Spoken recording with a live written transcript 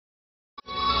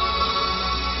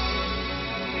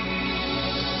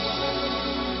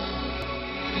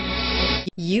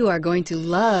You are going to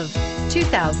love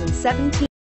 2017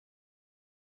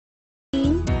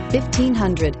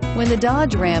 1500. When the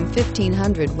Dodge Ram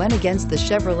 1500 went against the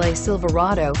Chevrolet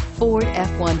Silverado, Ford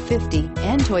F-150,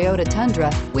 and Toyota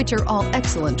Tundra, which are all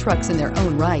excellent trucks in their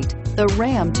own right, the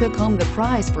Ram took home the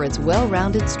prize for its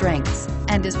well-rounded strengths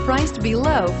and is priced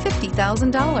below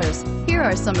 $50,000. Here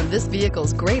are some of this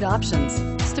vehicle's great options: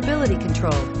 stability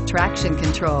control, traction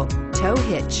control, tow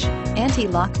hitch,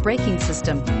 anti-lock braking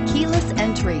system, keyless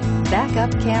entry,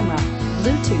 backup camera,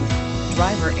 Bluetooth,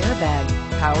 driver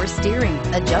airbag, power steering,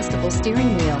 adjustable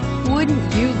steering wheel.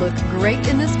 Wouldn't you look great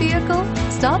in this vehicle?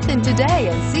 Stop in today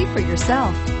and see for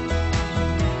yourself.